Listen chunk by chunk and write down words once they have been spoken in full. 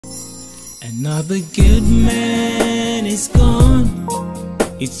Another good man is gone.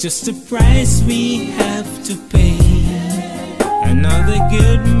 It's just a price we have to pay. Another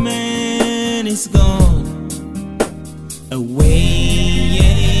good man is gone away.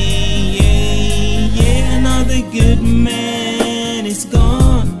 Yeah, yeah, yeah. Another good man is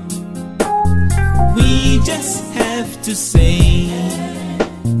gone. We just have to say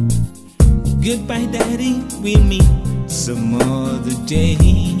goodbye, Daddy. We'll meet some other day.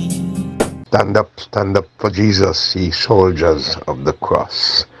 Stand up for Jesus, ye soldiers of the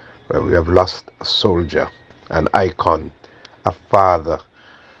cross, where we have lost a soldier, an icon, a father,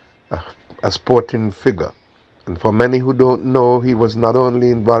 a sporting figure. And for many who don't know, he was not only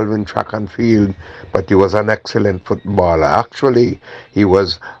involved in track and field, but he was an excellent footballer. Actually, he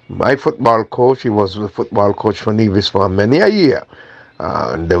was my football coach. He was the football coach for Nevis for many a year.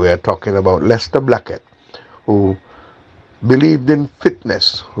 And they were talking about Lester Blackett, who believed in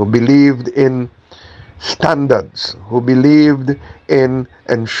fitness, who believed in standards, who believed in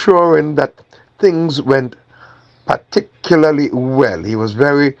ensuring that things went particularly well. He was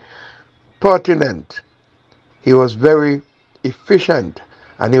very pertinent, he was very efficient,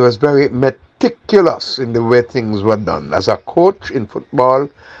 and he was very meticulous in the way things were done. As a coach in football,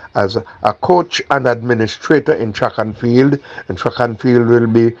 as a coach and administrator in track and field will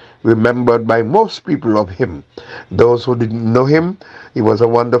be remembered by most people of him. Those who didn't know him, he was a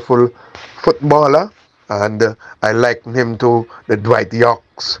wonderful footballer, and I liken him to the Dwight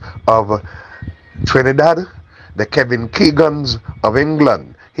Yorks of Trinidad, the Kevin Keegans of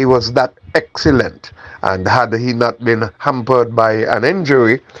England. He was that excellent, and had he not been hampered by an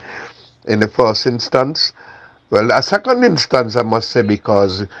injury in the first instance, well, a second instance, I must say,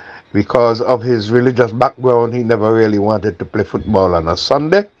 because of his religious background, he never really wanted to play football on a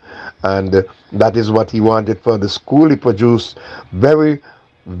Sunday, and that is what he wanted for the school. He produced very,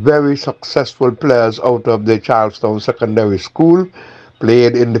 very successful players out of the Charlestown Secondary School,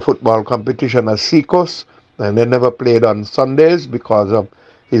 played in the football competition as Seacos, and they never played on Sundays because of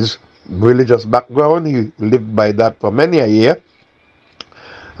his religious background. He lived by that for many a year,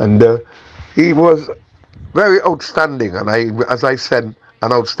 and he was very outstanding, and as I said,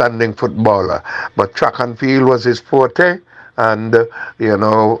 an outstanding footballer. But track and field was his forte, and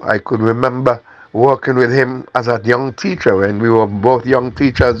I could remember working with him as a young teacher. When we were both young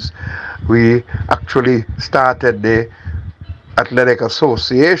teachers, we actually started the Athletic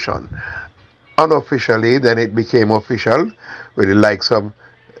Association unofficially. Then it became official with the likes of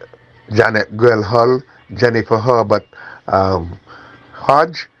Janet Grell-Hull, Jennifer Herbert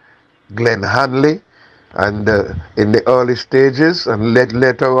Hodge, Glenn Hanley, and in the early stages, and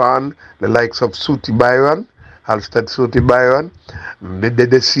later on, the likes of Sooty Byron, Halstead Sooty Byron, the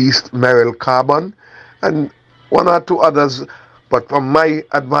deceased Merrill Carbon, and one or two others. But from my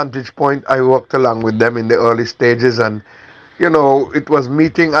advantage point, I worked along with them in the early stages, and it was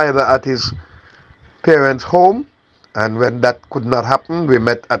meeting either at his parents' home, and when that could not happen, we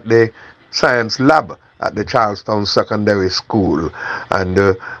met at the science lab at the Charlestown Secondary School,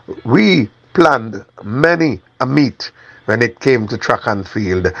 and we planned many a meet when it came to track and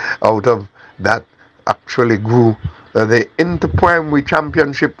field. Out of that actually grew the Inter-Primary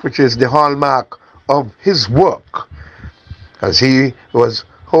Championship, which is the hallmark of his work, as he was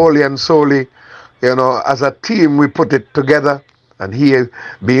wholly and solely, as a team we put it together. And he,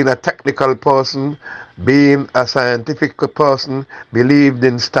 being a technical person, being a scientific person, believed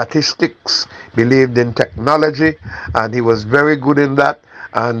in statistics, believed in technology, and he was very good in that,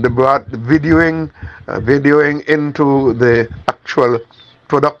 and brought videoing into the actual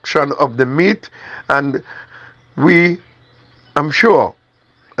production of the meet. And I'm sure,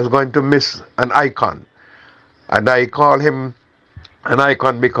 is going to miss an icon. And I call him an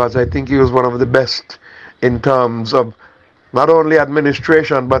icon because I think he was one of the best in terms of not only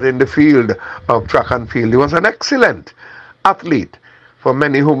administration, but in the field of track and field. He was an excellent athlete. For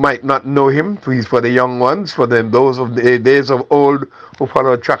many who might not know him, he's for the young ones, for those of the days of old who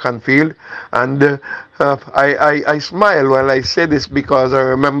follow track and field. And I smile while I say this, because I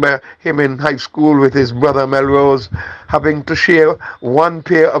remember him in high school with his brother Melrose having to share one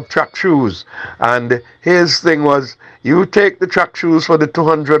pair of track shoes. And his thing was, you take the track shoes for the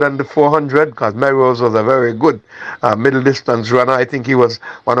 200 and the 400, because Melrose was a very good middle distance runner. I think he was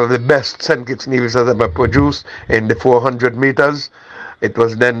one of the best St. Kitts Nevis has ever produced in the 400 meters. It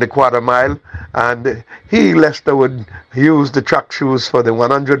was then the quarter mile, and Lester, would use the track shoes for the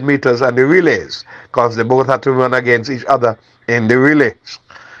 100 meters and the relays, because they both had to run against each other in the relays.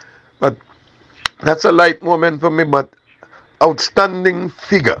 But that's a light moment for me, but outstanding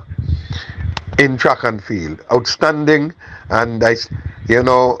figure in track and field. Outstanding, and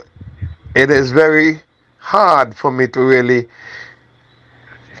it is very hard for me to really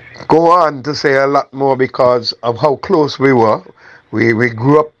go on to say a lot more because of how close we were. We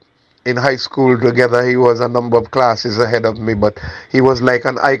grew up in high school together. He was a number of classes ahead of me, but he was like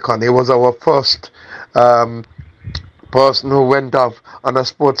an icon. He was our first person who went off on a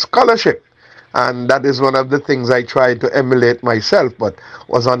sports scholarship. And that is one of the things I tried to emulate myself, but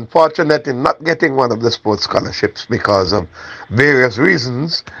was unfortunate in not getting one of the sports scholarships because of various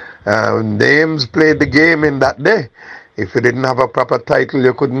reasons. Names played the game in that day. If you didn't have a proper title,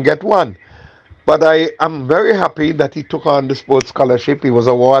 you couldn't get one. But I am very happy that he took on the sports scholarship. He was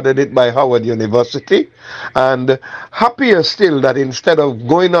awarded it by Howard University. And happier still that instead of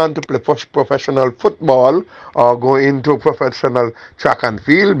going on to play professional football or go into professional track and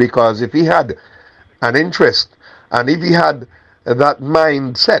field, because if he had an interest and if he had that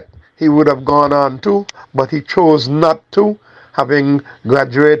mindset, he would have gone on to, but he chose not to. Having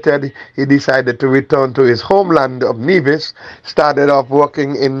graduated, he decided to return to his homeland of Nevis, started off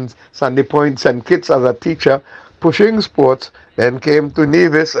working in Sandy Point, St. Kitts as a teacher, pushing sports, then came to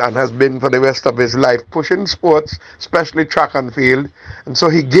Nevis and has been for the rest of his life pushing sports, especially track and field. And so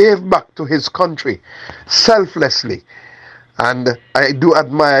he gave back to his country selflessly. And I do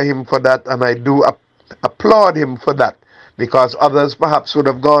admire him for that, and I do applaud him for that, because others perhaps would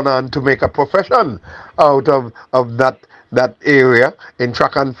have gone on to make a profession out of that area in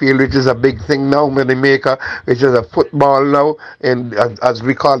track and field, which is a big thing now, which is a football now, and as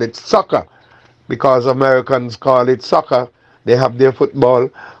we call it, soccer, because Americans call it soccer. They have their football,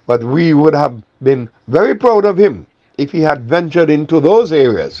 but we would have been very proud of him if he had ventured into those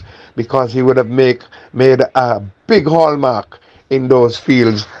areas, because he would have made a big hallmark in those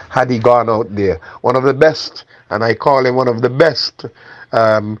fields had he gone out there. One of the best, and I call him one of the best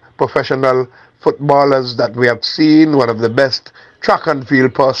professional footballers that we have seen, one of the best track and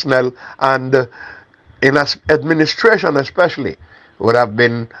field personnel, and in administration especially, would have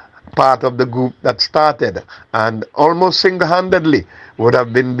been part of the group that started, and almost single-handedly would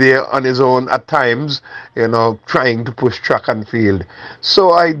have been there on his own at times, trying to push track and field.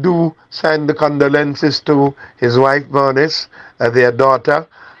 So I do send the condolences to his wife Bernice, their daughter,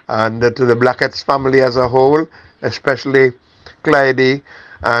 and to the Blackett's family as a whole, especially Clyde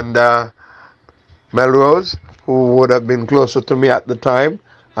and Melrose, who would have been closer to me at the time.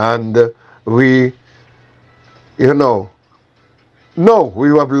 And we have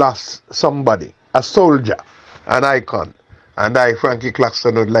lost somebody, a soldier, an icon. And I, Frankie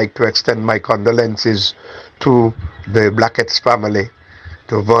Claxton, would like to extend my condolences to the Blackett's family,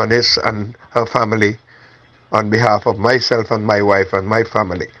 to Bernice and her family, on behalf of myself and my wife and my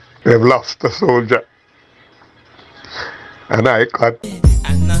family. We have lost a soldier, an icon.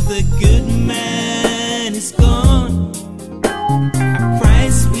 Another good man is gone, a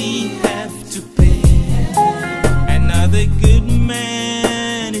price we have to pay. Another good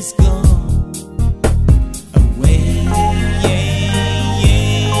man is gone away.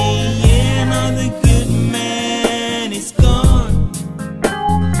 Another good man is gone.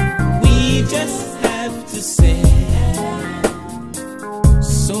 We just have to say,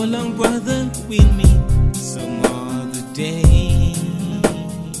 so long, brother, we'll meet some other day.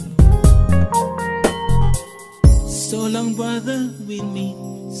 So long, brother, we'll meet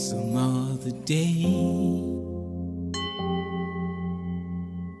some other day.